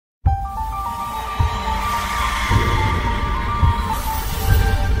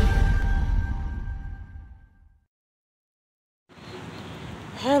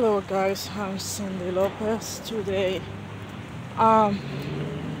guys, I'm Cindy Lopez. Today, um,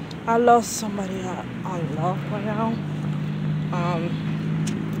 I lost somebody I love right now.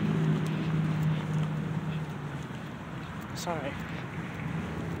 Sorry,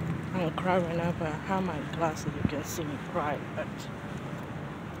 I'm gonna cry right now, but I have my glasses. You can see me cry. But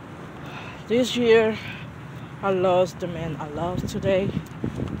this year, I lost the man I love today.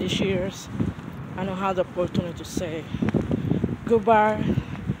 This year's, I don't have the opportunity to say goodbye,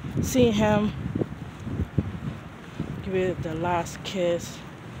 see him, give it the last kiss,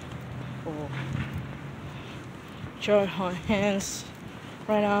 or join her hands.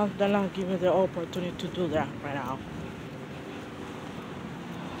 Right now, they're not giving me the opportunity to do that right now.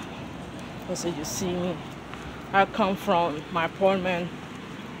 As you see me, I come from my apartment,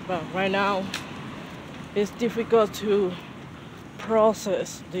 but right now, it's difficult to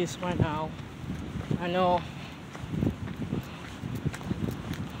process this right now. I know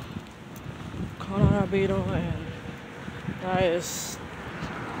coronavirus, and that is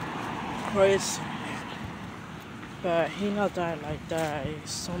crazy. But he not died like that.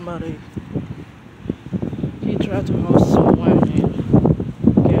 It's somebody, he tried to hurt someone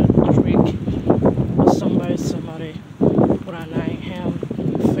and get tricked. Or somebody put a knife in him,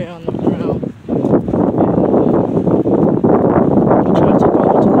 he fell on the ground. And he tried to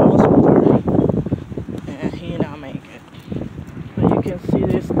go to the hospital and he not make it. But you can see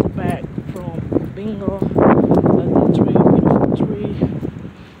this back from Bingo, like the beautiful tree.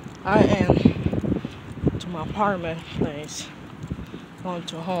 I am to my apartment place, going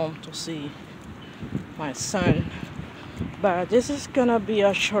to home to see my son. But this is gonna be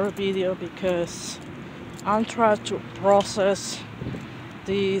a short video because I'm trying to process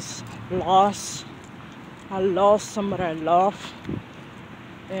this loss. I lost somebody I love,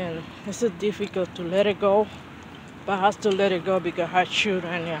 and it's difficult to let it go, but I have to let it go because I have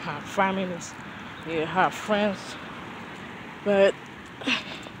children, I have families, I have friends. But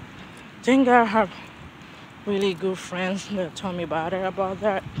thank God I have really good friends that told me about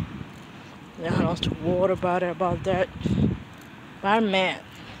that. They had us to worry about that. But I'm mad.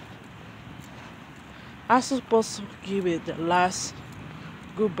 I'm supposed to give it the last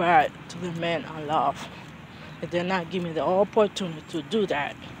goodbye to the man I love. And they're not giving me the opportunity to do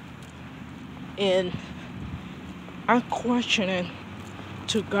that. And I'm questioning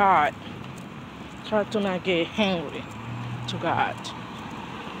to God. Try to not get angry to God.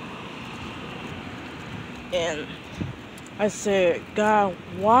 And I said, God,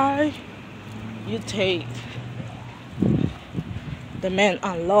 why you take the man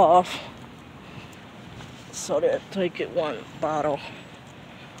I love? So they take it one bottle,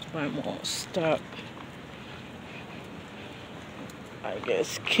 one more step. I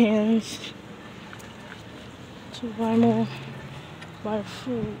guess cans to buy more, buy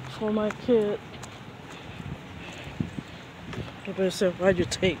food for my kid. People say, why'd you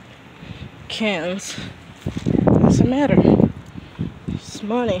take cans? What's the matter? It's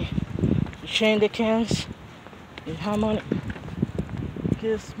money. You change the cans, you have money.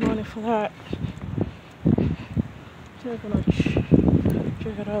 Gives money for that. They're gonna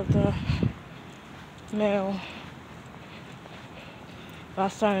check it out the mail.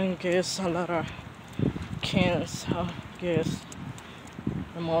 Last time I guess a lot of cans. I guess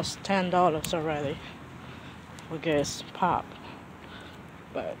almost $10 already for gas pop.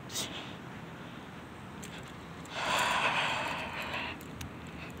 But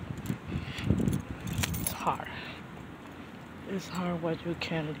it's hard. It's hard what you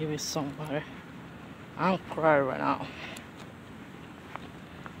can give it somebody. I'm crying right now.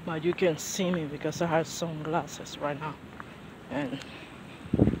 But you can see me because I have sunglasses right now. And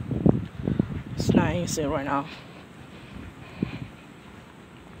it's not easy right now.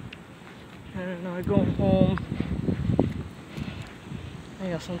 And I go home. I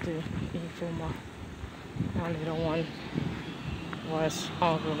got something to eat for my little one. Was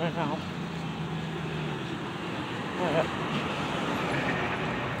hungry right now.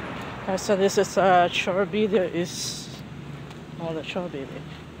 So this is a short video. Is all the short video.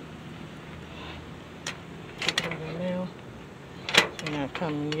 Check out the mail. It's not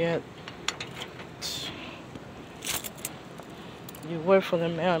coming yet. You wait for the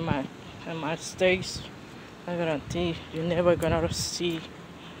mail in my states. I guarantee you're never gonna see.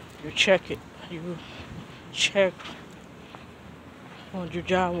 You check it. You check on your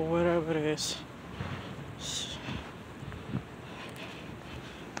job or whatever it is.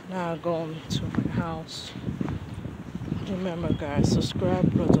 Now going to my house. Remember guys,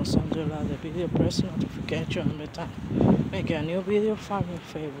 subscribe, button on the other video, press notification every time. Make a new video, find me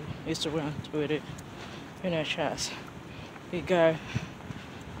favorite, Instagram, Twitter, in a chat. You guys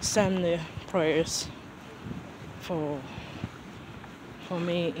send the prayers for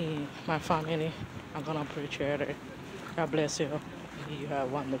me and my family. I'm gonna appreciate it. God bless you. You have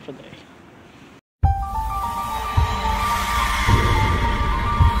a wonderful day.